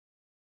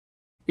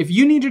If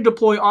you need to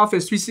deploy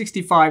Office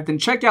 365, then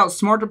check out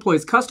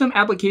SmartDeploy's custom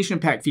application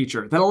pack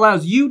feature that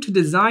allows you to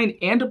design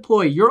and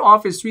deploy your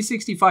Office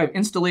 365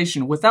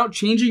 installation without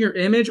changing your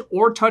image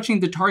or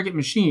touching the target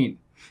machine.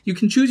 You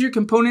can choose your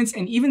components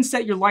and even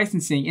set your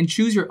licensing and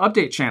choose your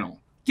update channel.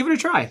 Give it a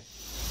try.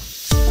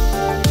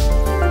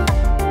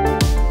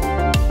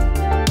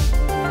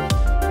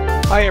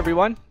 Hi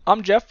everyone,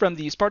 I'm Jeff from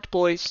the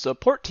SmartDeploy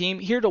support team,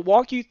 here to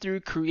walk you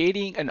through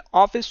creating an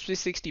Office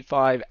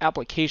 365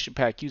 application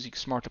pack using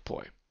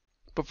SmartDeploy.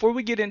 Before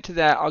we get into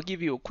that, I'll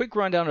give you a quick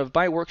rundown of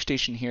my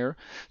workstation here.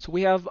 So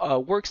we have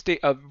a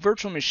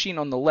virtual machine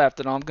on the left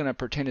that I'm going to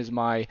pretend is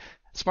my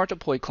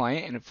SmartDeploy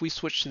client, and if we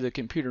switch to the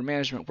computer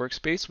management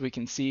workspace, we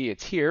can see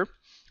it's here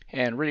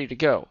and ready to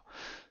go.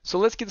 So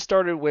let's get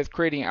started with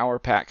creating our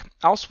pack.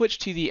 I'll switch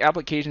to the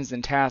Applications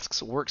and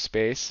Tasks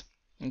workspace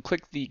and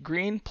click the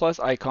green plus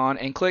icon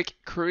and click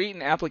Create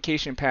an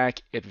Application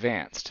Pack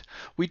Advanced.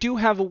 We do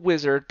have a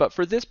wizard, but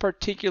for this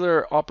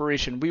particular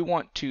operation, we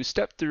want to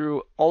step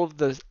through all of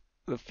the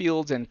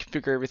fields and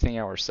configure everything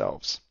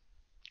ourselves.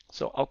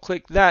 So I'll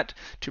click that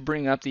to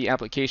bring up the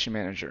Application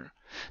Manager.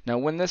 Now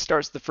when this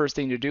starts, the first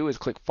thing to do is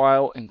click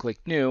File and click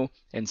New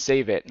and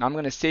save it. And I'm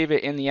going to save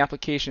it in the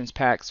Applications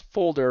Packs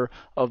folder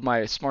of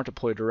my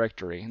SmartDeploy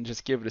directory and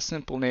just give it a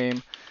simple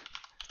name,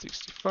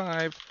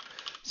 65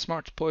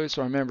 SmartDeploy,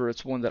 so remember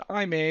it's one that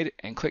I made,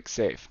 and click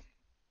Save.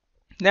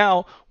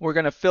 Now we're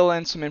going to fill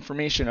in some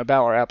information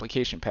about our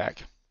application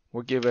pack.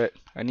 We'll give it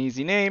an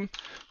easy name,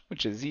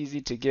 which is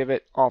easy to give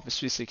it Office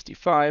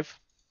 365.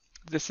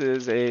 This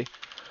is a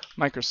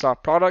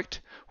Microsoft product.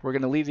 We're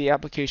going to leave the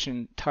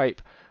application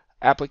type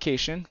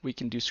application. We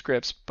can do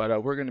scripts,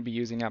 but we're going to be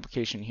using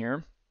application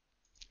here.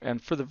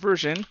 And for the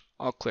version,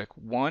 I'll click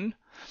 1.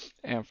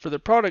 And for the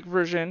product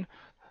version,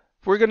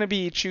 we're going to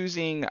be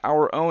choosing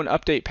our own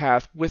update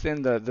path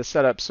within the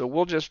setup, so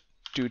we'll just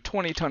do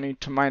 2020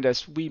 to remind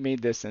us we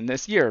made this in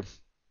this year.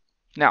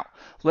 Now,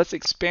 let's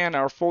expand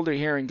our folder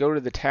here and go to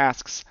the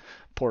tasks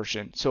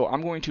portion. So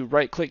I'm going to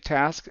right click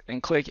task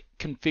and click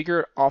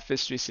Configure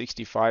Office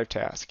 365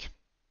 task.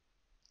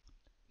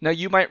 Now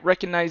you might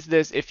recognize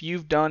this if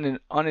you've done an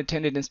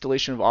unattended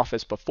installation of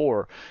Office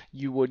before.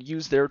 You would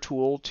use their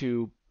tool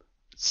to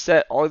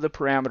set all of the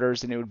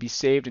parameters and it would be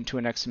saved into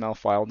an XML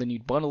file. Then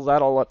you'd bundle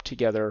that all up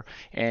together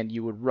and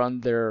you would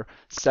run their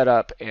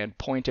setup and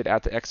point it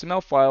at the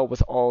XML file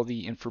with all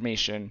the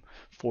information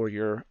for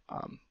your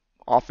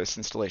Office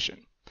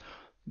installation.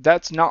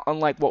 That's not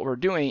unlike what we're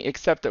doing,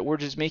 except that we're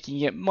just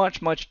making it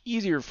much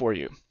easier for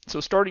you.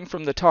 So starting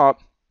from the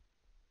top,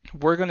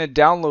 we're going to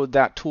download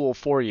that tool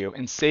for you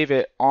and save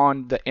it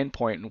on the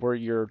endpoint where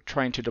you're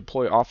trying to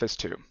deploy Office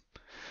to.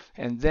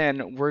 And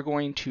then we're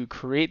going to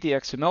create the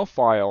XML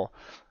file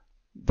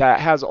that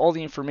has all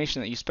the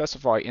information that you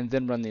specify and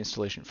then run the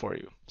installation for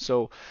you.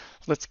 So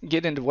let's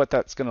get into what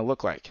that's going to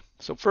look like.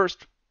 So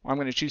first, I'm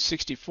going to choose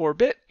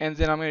 64-bit, and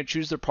then I'm going to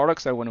choose the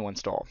products I want to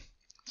install.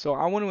 So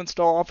I want to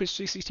install Office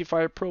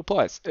 365 Pro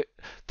Plus.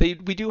 We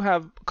do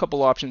have a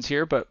couple options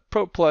here, but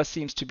Pro Plus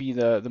seems to be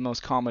the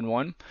most common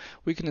one.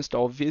 We can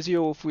install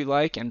Visio if we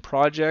like, and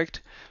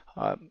Project.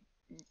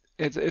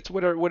 It's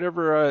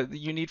whatever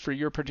you need for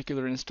your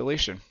particular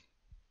installation.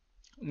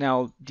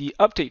 Now the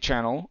update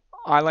channel,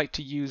 I like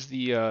to use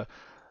the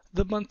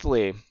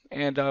monthly,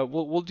 and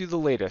we'll do the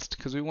latest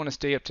because we want to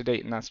stay up to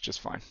date, and that's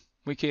just fine.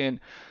 We can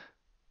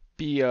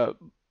be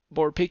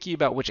more picky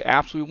about which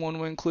apps we want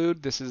to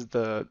include. This is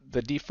the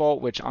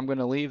default, which I'm going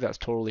to leave. That's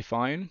totally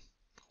fine.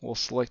 We'll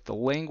select the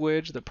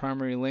language. The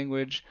primary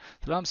language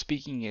that I'm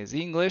speaking is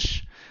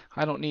English.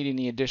 I don't need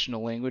any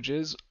additional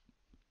languages.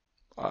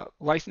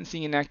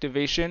 Licensing and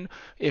activation,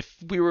 if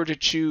we were to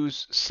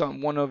choose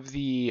one of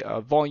the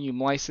volume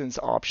license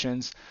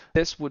options,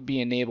 this would be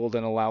enabled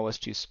and allow us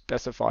to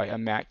specify a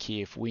MAC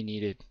key if we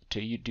needed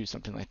to do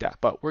something like that.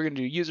 But we're going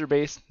to do user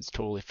base. It's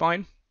totally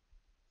fine.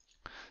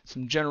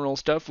 Some general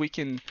stuff, we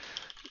can,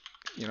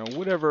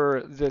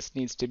 whatever this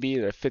needs to be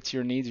that fits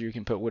your needs, you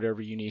can put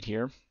whatever you need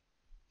here.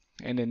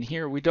 And in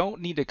here, we don't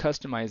need to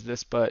customize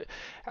this, but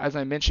as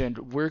I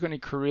mentioned, we're going to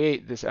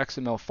create this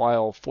XML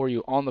file for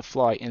you on the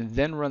fly and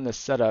then run the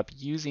setup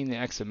using the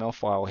XML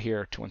file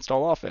here to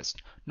install Office.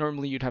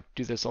 Normally, you'd have to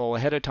do this all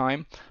ahead of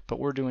time, but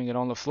we're doing it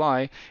on the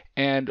fly,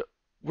 and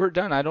we're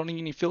done. I don't need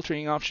any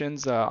filtering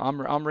options.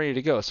 I'm ready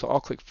to go. So I'll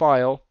click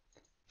File,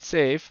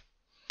 Save,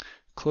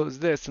 close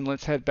this, and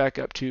let's head back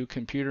up to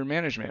Computer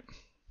Management.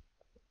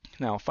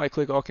 Now, if I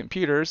click All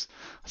Computers,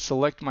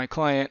 select my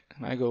client,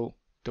 and I go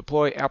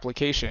Deploy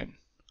Application.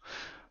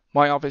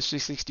 My Office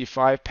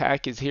 365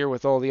 pack is here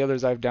with all the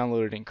others I've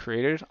downloaded and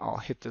created. I'll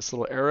hit this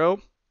little arrow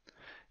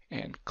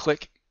and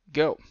click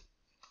Go.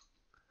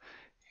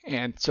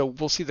 And so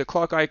we'll see the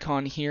clock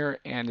icon here,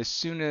 and as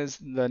soon as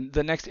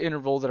the next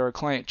interval that our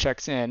client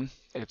checks in,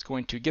 it's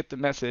going to get the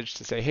message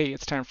to say, hey,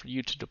 it's time for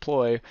you to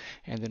deploy,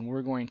 and then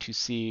we're going to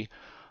see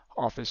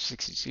Office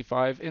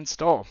 365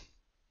 install.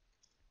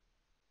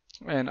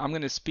 And I'm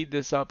going to speed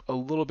this up a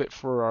little bit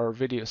for our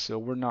video so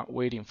we're not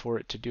waiting for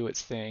it to do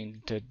its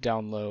thing to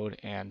download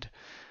and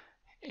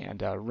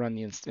and run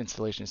the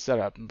installation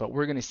setup. But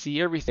we're going to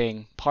see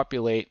everything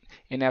populate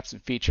in apps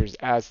and features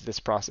as this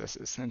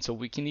processes. And so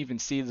we can even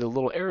see the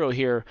little arrow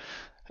here.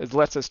 It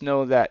lets us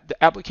know that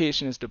the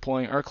application is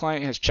deploying. Our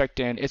client has checked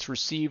in. It's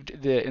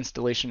received the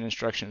installation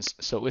instructions,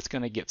 so it's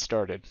going to get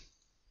started.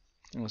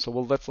 And so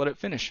let's let it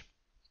finish.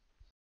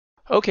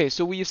 Okay,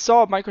 so we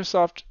saw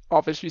Microsoft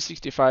Office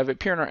 365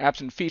 appear in our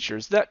apps and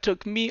features. That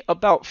took me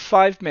about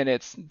 5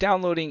 minutes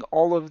downloading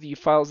all of the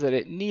files that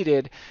it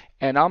needed,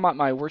 and I'm at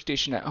my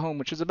workstation at home,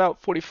 which is about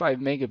 45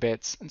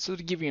 megabits. And so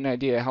to give you an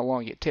idea how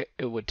long it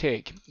would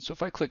take. So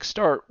if I click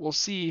Start, we'll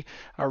see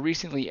our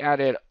recently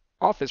added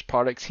Office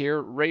products here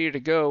ready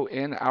to go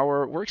in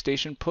our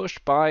workstation,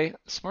 pushed by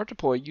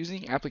SmartDeploy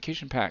using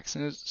application packs.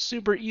 And it's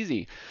super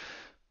easy.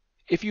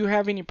 If you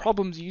have any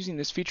problems using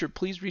this feature,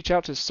 please reach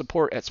out to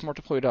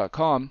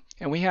support@smartdeploy.com,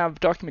 and we have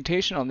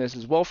documentation on this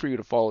as well for you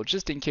to follow,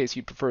 just in case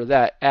you prefer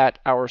that, at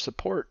our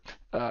support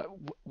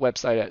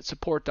website at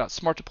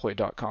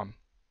support.smartdeploy.com.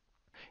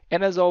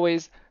 And as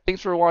always,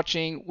 thanks for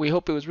watching. We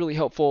hope it was really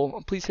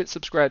helpful. Please hit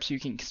subscribe so you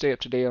can stay up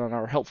to date on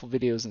our helpful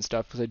videos and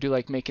stuff, because I do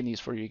like making these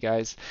for you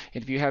guys.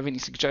 And if you have any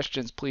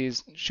suggestions,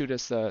 please shoot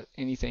us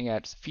anything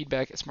at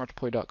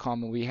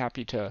feedback@smartdeploy.com, and we'll be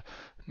happy to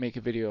make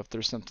a video if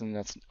there's something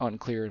that's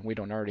unclear and we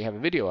don't already have a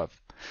video of.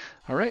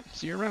 All right,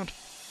 see you around.